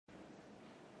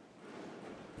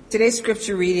Today's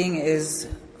scripture reading is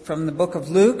from the book of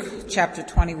Luke, chapter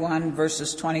 21,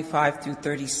 verses 25 through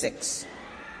 36.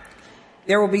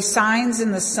 There will be signs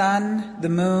in the sun, the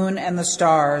moon, and the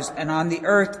stars, and on the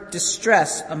earth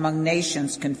distress among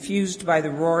nations confused by the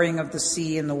roaring of the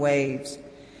sea and the waves.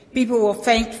 People will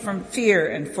faint from fear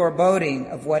and foreboding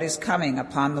of what is coming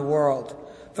upon the world,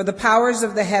 for the powers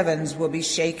of the heavens will be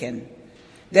shaken.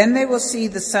 Then they will see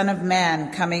the Son of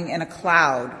Man coming in a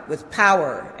cloud with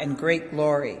power and great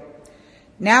glory.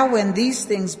 Now when these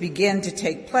things begin to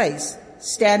take place,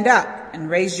 stand up and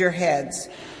raise your heads,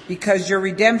 because your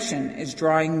redemption is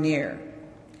drawing near.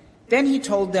 Then he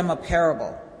told them a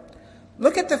parable.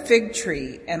 Look at the fig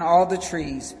tree and all the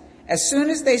trees. As soon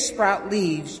as they sprout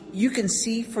leaves, you can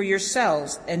see for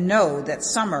yourselves and know that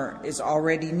summer is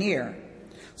already near.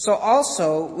 So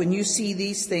also, when you see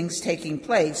these things taking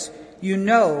place, you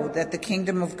know that the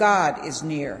kingdom of God is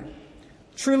near.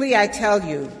 Truly I tell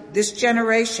you, this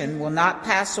generation will not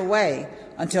pass away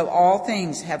until all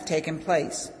things have taken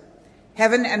place.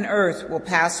 Heaven and earth will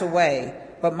pass away,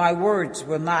 but my words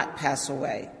will not pass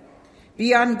away.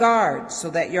 Be on guard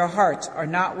so that your hearts are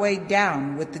not weighed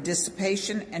down with the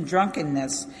dissipation and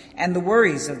drunkenness and the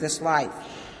worries of this life,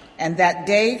 and that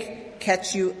day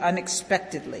catch you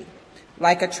unexpectedly,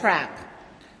 like a trap.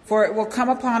 For it will come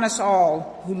upon us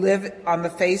all who live on the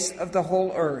face of the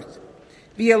whole earth.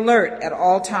 Be alert at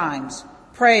all times,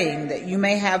 praying that you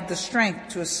may have the strength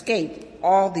to escape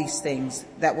all these things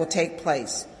that will take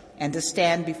place and to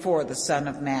stand before the Son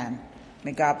of Man.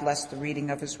 May God bless the reading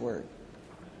of his word.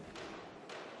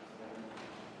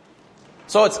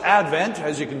 So it's Advent,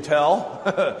 as you can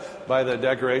tell by the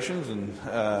decorations, and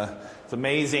it's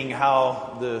amazing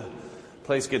how the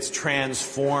place gets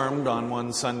transformed on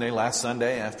one Sunday, last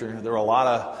Sunday, after there were a lot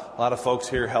of folks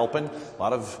here helping, a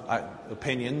lot of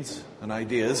opinions and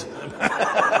ideas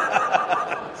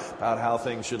about how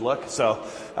things should look. So,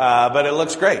 but it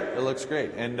looks great. It looks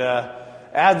great. And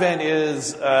Advent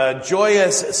is a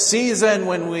joyous season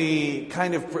when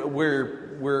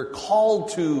we're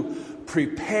called to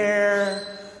prepare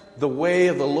the way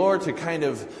of the Lord, to kind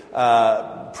of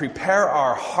prepare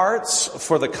our hearts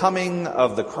for the coming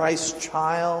of the Christ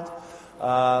child.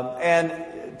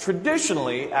 And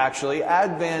traditionally, actually,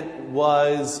 Advent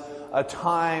was a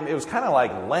time, it was kind of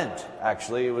like Lent,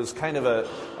 actually. It was kind of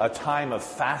a time of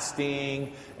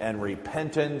fasting and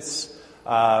repentance.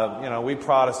 We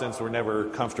Protestants were never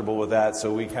comfortable with that,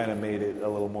 so we kind of made it a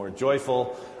little more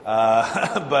joyful.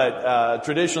 But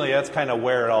traditionally, that's kind of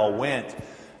where it all went.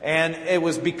 And it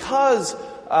was because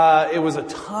it was a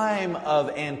time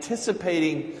of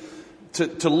anticipating,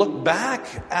 to look back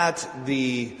at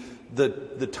the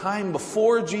time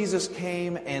before Jesus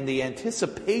came and the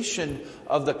anticipation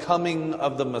of the coming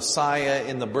of the Messiah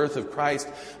in the birth of Christ.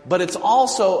 But it's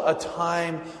also a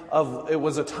time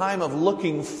of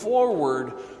looking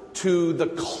forward to the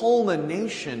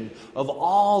culmination of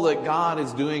all that God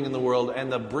is doing in the world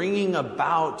and the bringing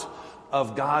about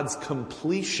of God's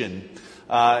completion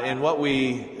in what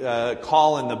we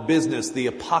call in the business the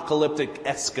apocalyptic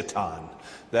eschaton.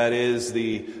 That is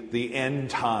the end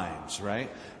times, right?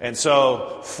 And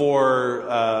so for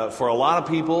a lot of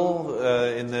people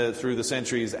through the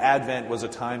centuries, Advent was a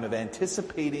time of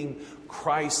anticipating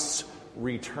Christ's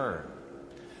return.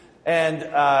 And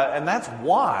that's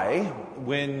why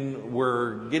when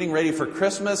we're getting ready for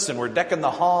Christmas and we're decking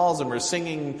the halls and we're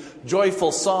singing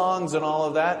joyful songs and all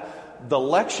of that, the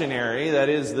lectionary, that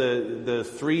is the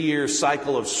 3-year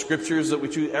cycle of scriptures that we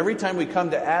choose, every time we come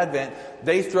to Advent,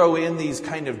 they throw in these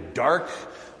kind of dark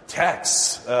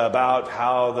texts about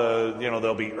how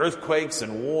there'll be earthquakes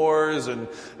and wars and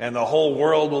the whole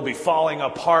world will be falling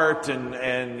apart and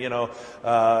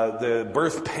the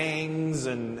birth pangs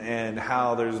and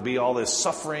how there's be all this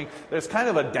suffering. There's kind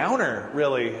of a downer,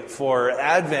 really, for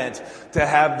Advent to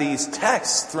have these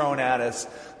texts thrown at us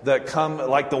that come,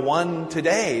 like the one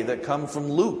today that come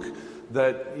from Luke,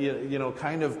 that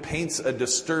kind of paints a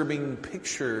disturbing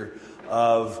picture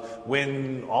of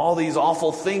when all these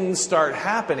awful things start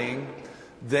happening,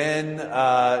 then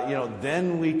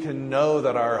we can know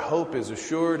that our hope is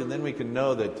assured, and then we can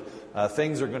know that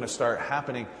things are going to start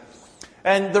happening.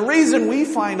 And the reason we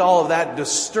find all of that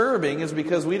disturbing is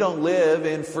because we don't live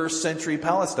in first century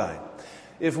Palestine.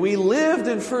 If we lived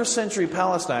in first century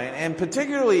Palestine, and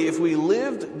particularly if we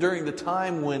lived during the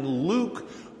time when Luke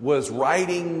was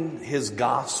writing his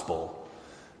gospel,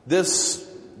 this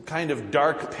kind of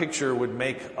dark picture would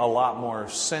make a lot more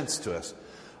sense to us.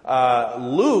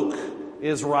 Luke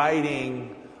is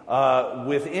writing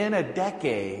within a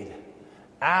decade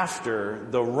after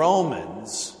the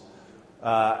Romans,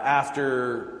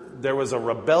 after there was a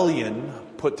rebellion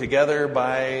put together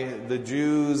by the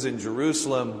Jews in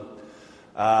Jerusalem.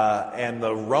 And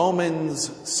the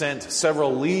Romans sent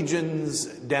several legions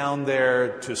down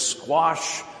there to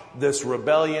squash this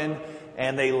rebellion.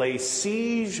 And they lay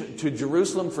siege to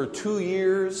Jerusalem for 2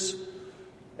 years.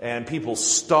 And people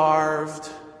starved.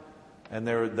 And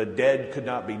the dead could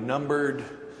not be numbered.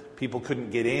 People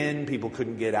couldn't get in. People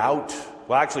couldn't get out.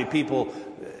 Well, actually,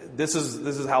 this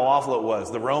is how awful it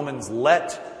was. The Romans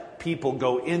let people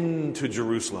go into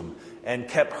Jerusalem and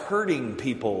kept herding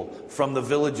people from the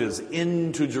villages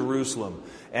into Jerusalem.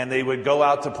 And they would go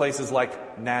out to places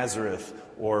like Nazareth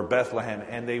or Bethlehem,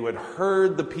 and they would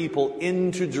herd the people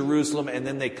into Jerusalem, and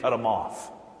then they cut them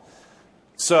off.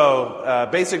 So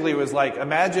basically it was like,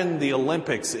 imagine the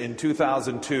Olympics in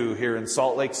 2002 here in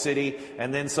Salt Lake City,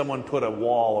 and then someone put a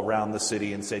wall around the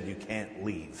city and said, you can't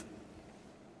leave.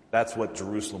 That's what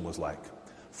Jerusalem was like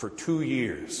for 2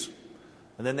 years.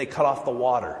 And then they cut off the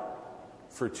water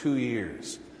for 2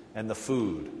 years, and the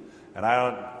food. And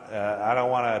I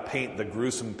don't want to paint the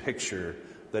gruesome picture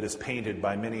that is painted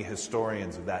by many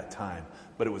historians of that time,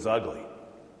 but it was ugly.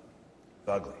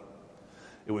 Ugly.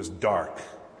 It was dark.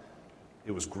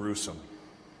 It was gruesome.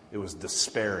 It was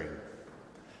despairing.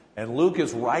 And Luke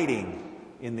is writing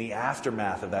in the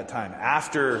aftermath of that time.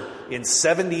 After, in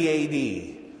 70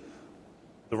 A.D.,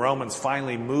 the Romans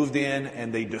finally moved in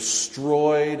and they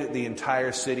destroyed the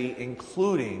entire city,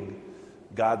 including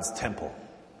God's temple,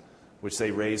 which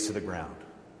they razed to the ground.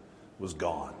 It was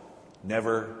gone,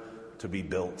 never to be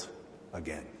built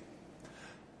again.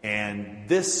 And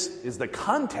this is the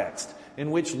context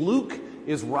in which Luke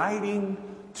is writing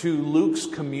to Luke's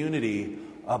community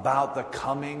about the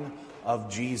coming of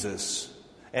Jesus.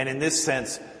 And in this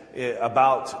sense,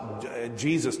 about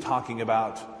Jesus talking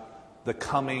about the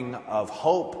coming of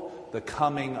hope, the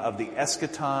coming of the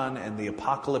eschaton and the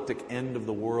apocalyptic end of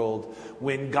the world,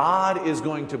 when God is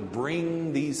going to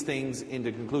bring these things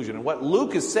into conclusion. And what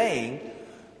Luke is saying,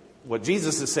 what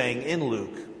Jesus is saying in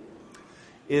Luke,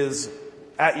 is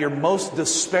at your most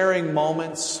despairing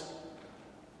moments,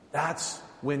 that's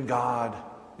when God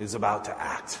is about to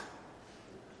act.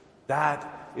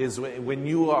 That is when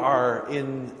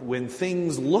when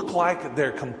things look like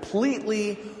they're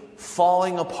completely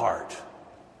falling apart.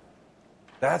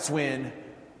 That's when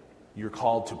you're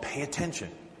called to pay attention,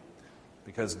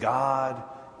 because God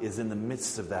is in the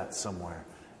midst of that somewhere,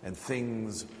 and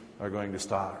things are going to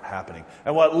start happening.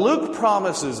 And what Luke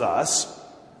promises us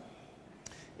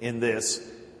in this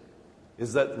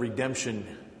is that redemption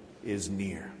is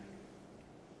near.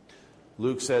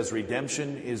 Luke says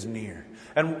redemption is near.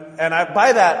 And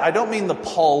by that, I don't mean the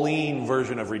Pauline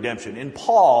version of redemption. In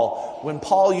Paul, when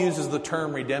Paul uses the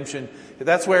term redemption,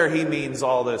 that's where he means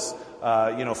all this,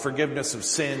 forgiveness of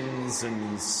sins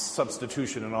and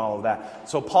substitution and all of that.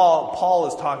 So Paul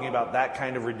is talking about that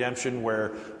kind of redemption where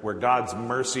God's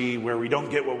mercy, where we don't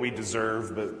get what we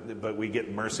deserve, but we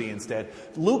get mercy instead.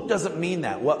 Luke doesn't mean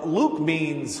that. What Luke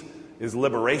means is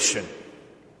liberation.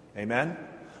 Amen?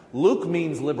 Luke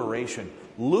means liberation.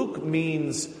 Luke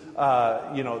means,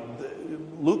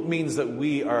 Luke means that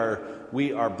we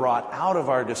are brought out of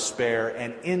our despair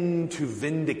and into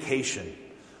vindication.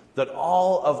 That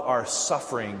all of our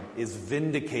suffering is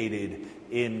vindicated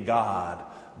in God.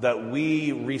 That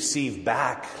we receive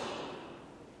back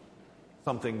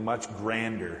something much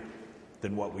grander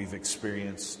than what we've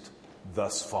experienced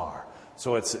thus far.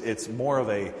 So it's more of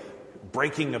a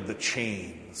breaking of the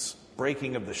chains,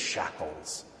 breaking of the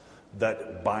shackles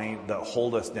that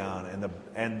hold us down,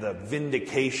 and the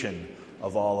vindication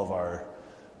of all of our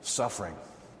suffering.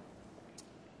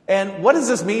 And what does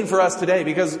this mean for us today?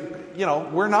 Because,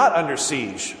 we're not under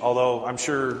siege, although I'm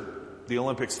sure the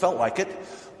Olympics felt like it,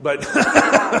 but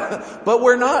but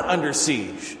we're not under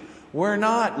siege. We're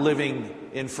not living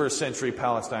in first century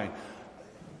Palestine.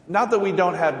 Not that we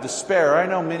don't have despair. I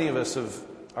know many of us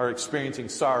are experiencing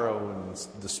sorrow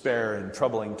and despair and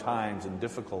troubling times and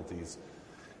difficulties.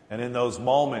 And in those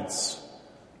moments,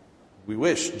 we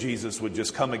wish Jesus would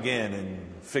just come again and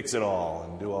fix it all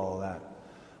and do all of that.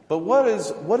 But what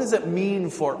does it mean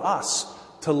for us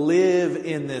to live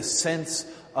in this sense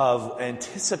of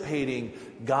anticipating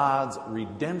God's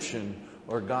redemption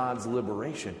or God's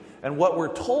liberation? And what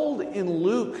we're told in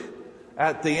Luke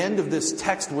at the end of this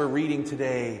text we're reading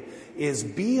today is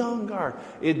be on guard.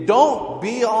 Don't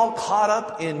be all caught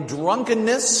up in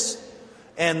drunkenness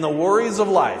and the worries of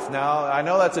life. Now, I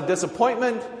know that's a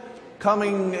disappointment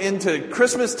coming into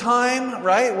Christmas time,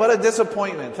 right? What a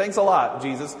disappointment. Thanks a lot,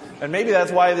 Jesus. And maybe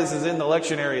that's why this is in the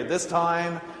lectionary at this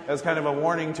time as kind of a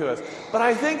warning to us. But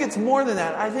I think it's more than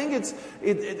that. I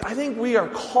think we are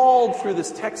called through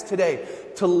this text today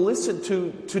to listen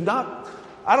to not...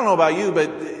 I don't know about you, but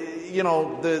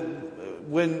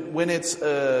when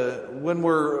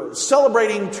we're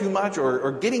celebrating too much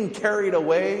or getting carried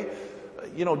away,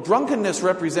 drunkenness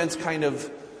represents kind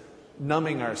of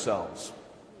numbing ourselves,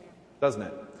 doesn't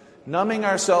it? Numbing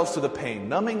ourselves to the pain,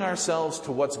 numbing ourselves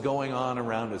to what's going on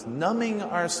around us, numbing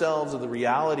ourselves to the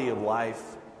reality of life,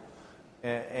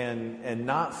 and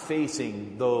not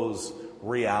facing those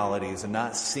realities and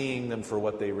not seeing them for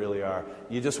what they really are.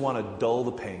 You just want to dull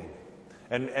the pain.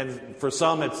 And for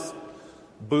some it's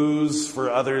booze, for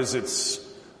others it's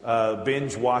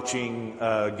binge watching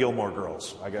Gilmore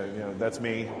Girls. That's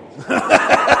me.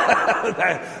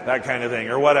 that kind of thing,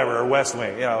 or whatever, or West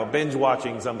Wing. Binge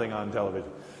watching something on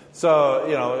television.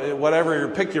 So whatever,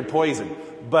 pick your poison.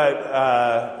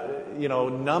 But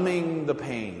numbing the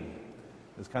pain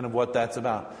is kind of what that's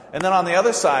about. And then on the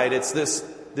other side, it's this: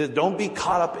 don't be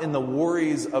caught up in the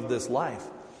worries of this life.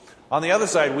 On the other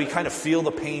side, we kind of feel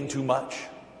the pain too much.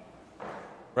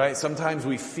 Right? Sometimes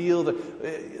we feel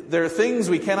that there are things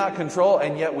we cannot control,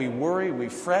 and yet we worry, we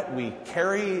fret, we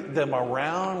carry them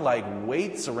around like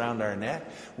weights around our neck.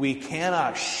 We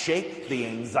cannot shake the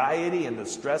anxiety and the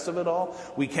stress of it all.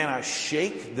 We cannot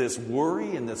shake this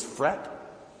worry and this fret.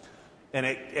 And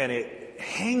it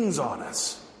hangs on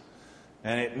us.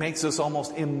 And it makes us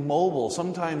almost immobile.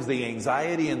 Sometimes the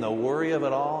anxiety and the worry of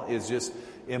it all is just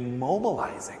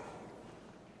immobilizing.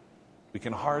 We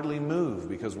can hardly move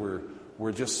because we're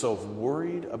just so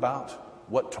worried about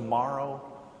what tomorrow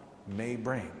may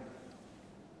bring.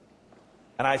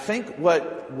 And I think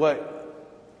what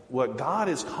God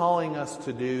is calling us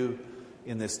to do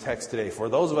in this text today, for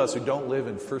those of us who don't live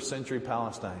in first century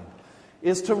Palestine,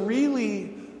 is to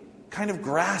really kind of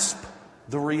grasp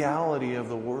the reality of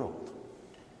the world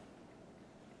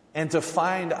and to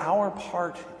find our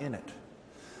part in it.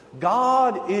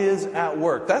 God is at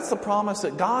work. That's the promise,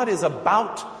 that God is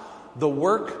about the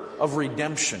work of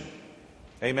redemption.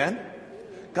 Amen?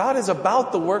 God is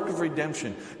about the work of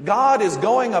redemption. God is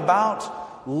going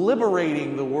about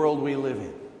liberating the world we live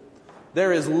in.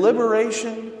 There is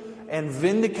liberation and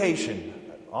vindication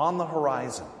on the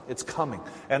horizon. It's coming.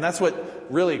 And that's what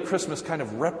really Christmas kind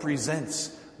of represents,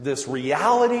 this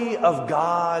reality of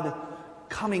God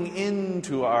coming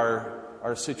into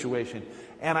our situation.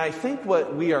 And I think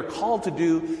what we are called to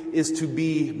do is to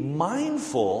be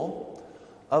mindful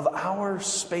of our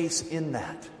space in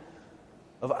that,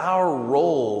 of our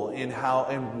role in how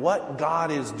and what God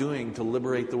is doing to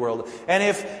liberate the world. And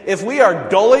if we are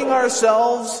dulling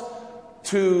ourselves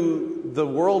to the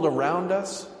world around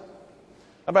us,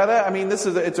 and by that I mean it's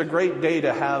a great day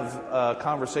to have a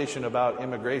conversation about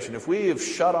immigration. If we have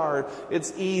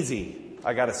it's easy,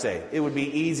 I got to say, it would be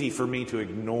easy for me to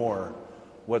ignore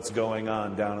what's going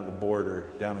on down at the border,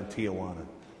 down in Tijuana.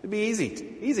 It'd be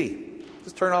easy.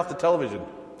 Just turn off the television.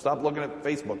 Stop looking at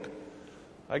Facebook.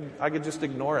 I could just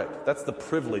ignore it. That's the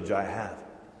privilege I have.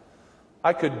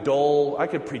 I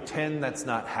could pretend that's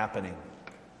not happening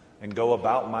and go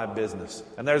about my business.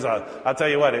 And I'll tell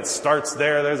you what, it starts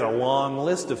there. There's a long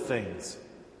list of things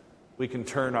we can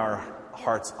turn our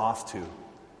hearts off to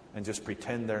and just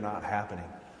pretend they're not happening.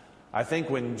 I think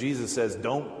when Jesus says,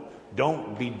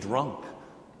 don't be drunk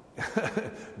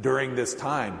during this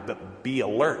time, but be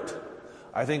alert.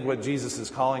 I think what Jesus is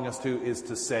calling us to is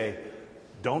to say,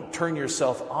 don't turn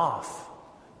yourself off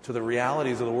to the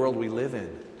realities of the world we live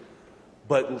in,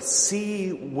 but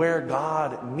see where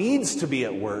God needs to be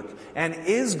at work and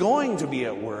is going to be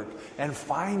at work, and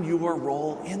find your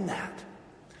role in that.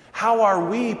 How are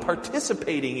we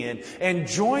participating in and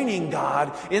joining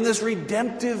God in this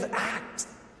redemptive act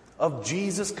of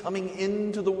Jesus coming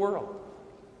into the world?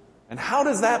 And how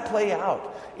does that play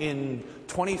out in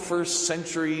 21st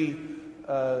century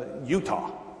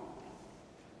Utah?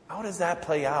 How does that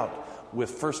play out with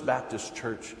First Baptist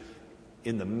Church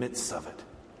in the midst of it?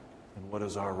 And what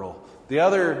is our role? The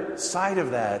other side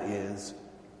of that is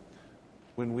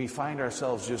when we find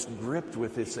ourselves just gripped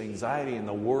with this anxiety and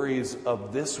the worries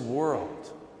of this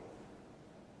world,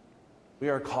 we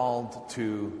are called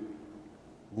to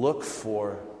look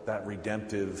for that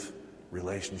redemptive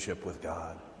relationship with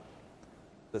God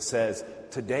that says,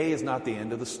 today is not the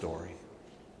end of the story.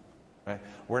 Right?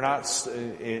 We're not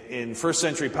in first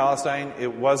century Palestine.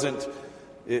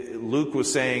 Luke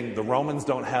was saying the Romans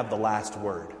don't have the last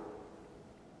word.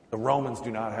 The Romans do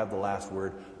not have the last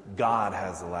word. God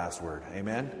has the last word.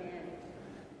 Amen?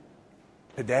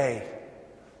 Today,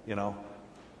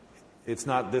 it's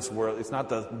not this world. It's not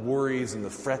the worries and the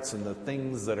frets and the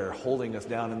things that are holding us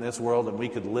down in this world, and we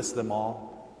could list them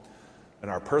all. In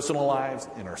our personal lives,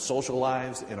 in our social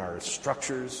lives, in our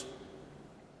structures.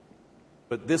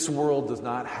 But this world does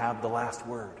not have the last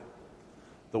word.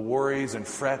 the worries and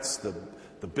frets,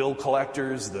 the bill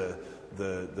collectors,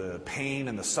 the pain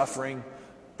and the suffering.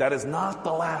 That is not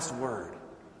the last word.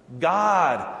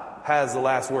 God has the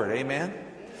last word. Amen?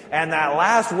 And that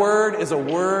last word is a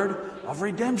word of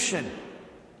redemption,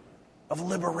 of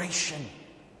liberation,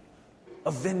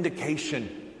 of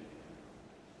vindication.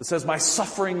 It says, my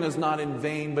suffering is not in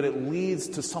vain, but it leads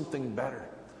to something better.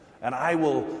 And I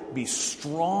will be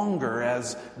stronger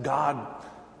as God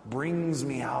brings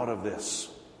me out of this.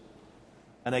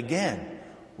 And again,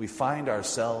 we find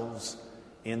ourselves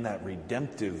in that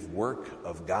redemptive work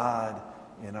of God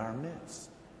in our midst.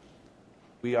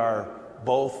 We are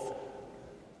both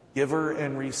giver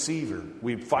and receiver.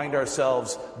 We find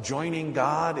ourselves joining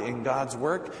God in God's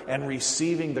work and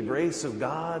receiving the grace of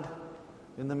God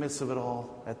in the midst of it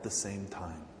all at the same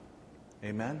time.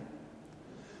 Amen?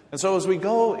 And so as we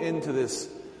go into this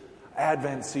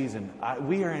Advent season,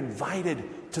 we are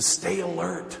invited to stay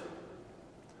alert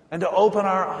and to open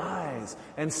our eyes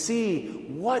and see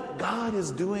what God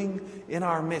is doing in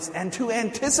our midst, and to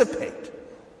anticipate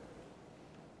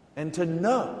and to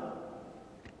know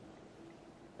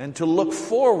and to look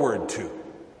forward to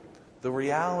the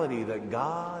reality that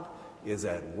God is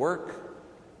at work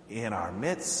in our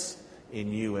midst,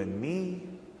 in you and me,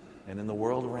 and in the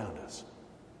world around us.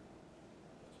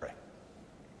 Pray.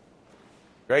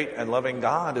 Great and loving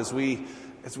God, as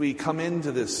we come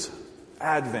into this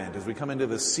Advent, as we come into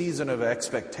this season of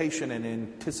expectation and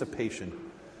anticipation,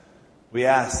 we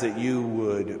ask that you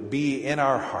would be in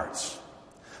our hearts,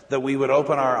 that we would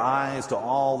open our eyes to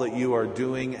all that you are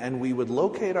doing, and we would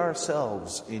locate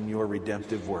ourselves in your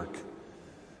redemptive work.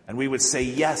 And we would say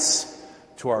yes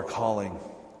to our calling,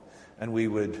 and we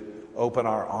would open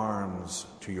our arms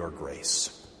to your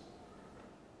grace.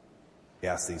 We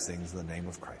ask these things in the name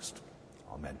of Christ.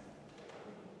 Amen.